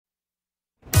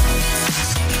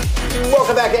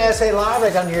back to KSAT Live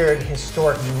right down here at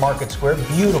historic Market Square.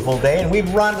 Beautiful day, and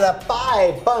we've rounded up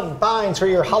 5 fun finds for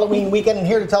your Halloween weekend. And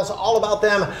here to tell us all about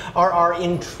them are our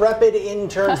intrepid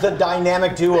interns, the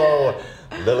dynamic duo,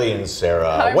 Lily and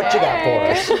Sarah. What you got for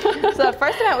us? So the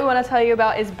first event we want to tell you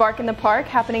about is Bark in the Park,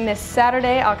 happening this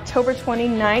Saturday, October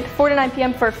 29th, 4 to 9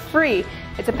 p.m. for free.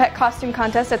 It's a pet costume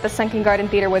contest at the Sunken Garden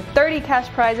Theater with 30 cash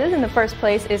prizes, and the first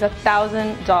place is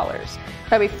 $1,000.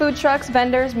 There'll be food trucks,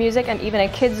 vendors, music, and even a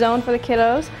kids zone for the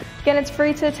kiddos. Again, it's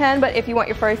free to attend, but if you want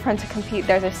your furry friend to compete,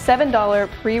 there's a $7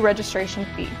 pre-registration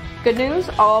fee. Good news,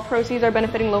 all proceeds are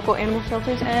benefiting local animal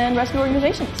shelters and rescue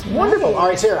organizations. Wonderful. All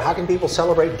right, Sarah, how can people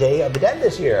celebrate Day of the Dead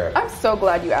this year? I'm so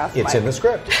glad you asked, It's Mike. in the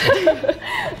script.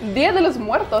 Dia de los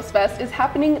Muertos Fest is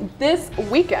happening this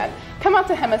weekend. Come out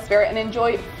to Hemisphere and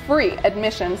enjoy free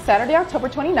admission Saturday, October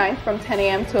 29th from 10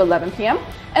 a.m. to 11 p.m.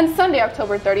 and Sunday,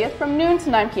 October 30th from noon to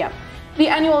 9 p.m. The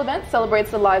annual event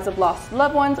celebrates the lives of lost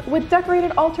loved ones with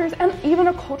decorated altars and even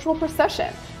a cultural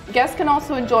procession. Guests can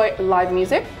also enjoy live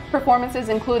music, performances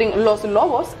including Los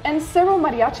Lobos and several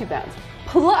mariachi bands,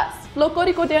 plus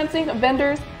Locorico dancing,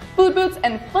 vendors, food booths,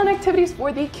 and fun activities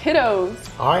for the kiddos.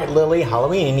 All right, Lily,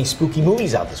 Halloween, any spooky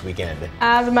movies out this weekend?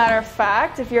 As a matter of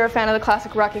fact, if you're a fan of the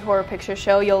classic Rocky Horror Picture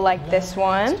Show, you'll like this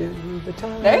one.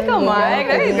 There you go, Mike.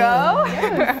 There you go.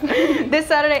 Yes. This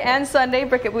Saturday and Sunday,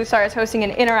 Bricket Blue Star is hosting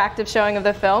an interactive showing of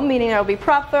the film, meaning there will be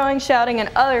prop throwing, shouting, and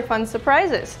other fun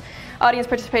surprises. Audience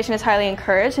participation is highly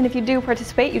encouraged, and if you do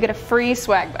participate, you get a free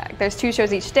swag bag. There's 2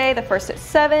 shows each day, the first at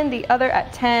 7, the other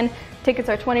at 10. Tickets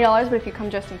are $20, but if you come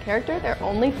just in character, they're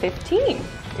only $15.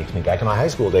 Takes me back to my high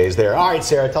school days there. All right,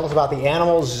 Sarah, tell us about the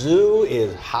Animal Zoo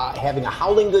is having a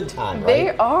howling good time, right? They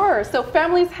are. So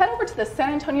families, head over to the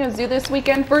San Antonio Zoo this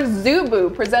weekend for Zoo Boo,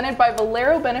 presented by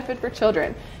Valero Benefit for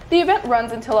Children. The event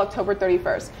runs until October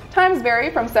 31st. Times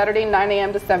vary from Saturday 9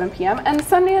 a.m. to 7 p.m. and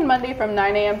Sunday and Monday from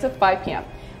 9 a.m. to 5 p.m.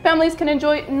 Families can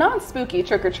enjoy non-spooky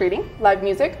trick-or-treating, live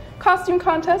music, costume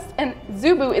contests, and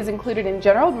Zoo Boo is included in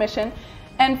general admission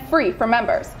and free for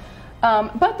members.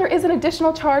 But there is an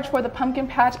additional charge for the pumpkin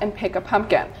patch and pick a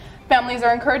pumpkin. Families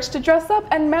are encouraged to dress up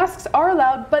and masks are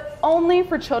allowed, but only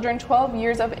for children 12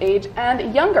 years of age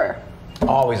and younger.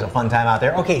 Always a fun time out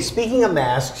there. Okay, speaking of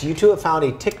masks, you two have found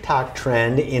a TikTok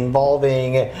trend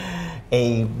involving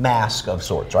a mask of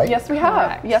sorts, right? Yes, we have.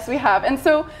 Correct. Yes, we have. And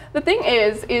so the thing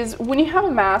is when you have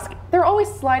a mask, they're always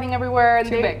sliding everywhere and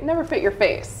they never fit your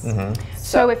face.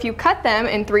 So if you cut them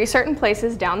in 3 certain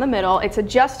places down the middle, it's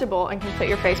adjustable and can fit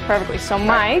your face perfectly. So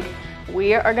Mike,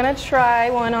 we are gonna try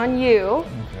one on you.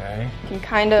 Okay. You can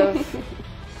kind of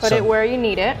put it where you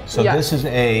need it. So this is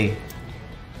a...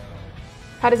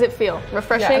 How does it feel?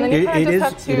 Refreshing? Yeah, and then you kind of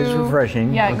just have to, it is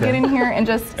refreshing. Yeah, get in here and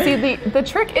just see the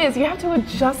trick is you have to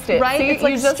adjust it. Right? See, It's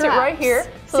like you adjust straps. it right here.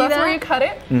 So See that's that? where you cut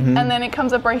it, and then it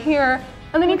comes up right here,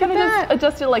 and then you kind of just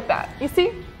adjust it like that. You see?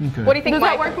 Okay. What do you think, Does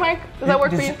Mike? that work, Mike? Does that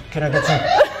work for you? Can I get some?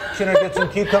 Should I get some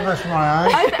cucumbers for my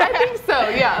eyes? I think so.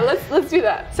 Yeah. Let's do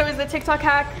that. So is the TikTok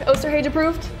hack Osterhage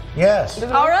approved? Yes.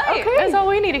 All right. Okay. That's all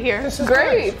we need to hear. This is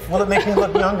Great. nice. Will it make me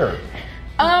look younger?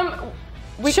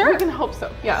 We can hope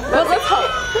so. Yeah. Let's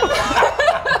hope.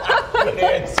 Good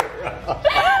answer.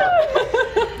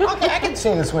 Okay, I can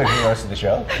see this way for the rest of the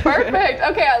show. Perfect.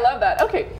 Okay, I love that. Okay,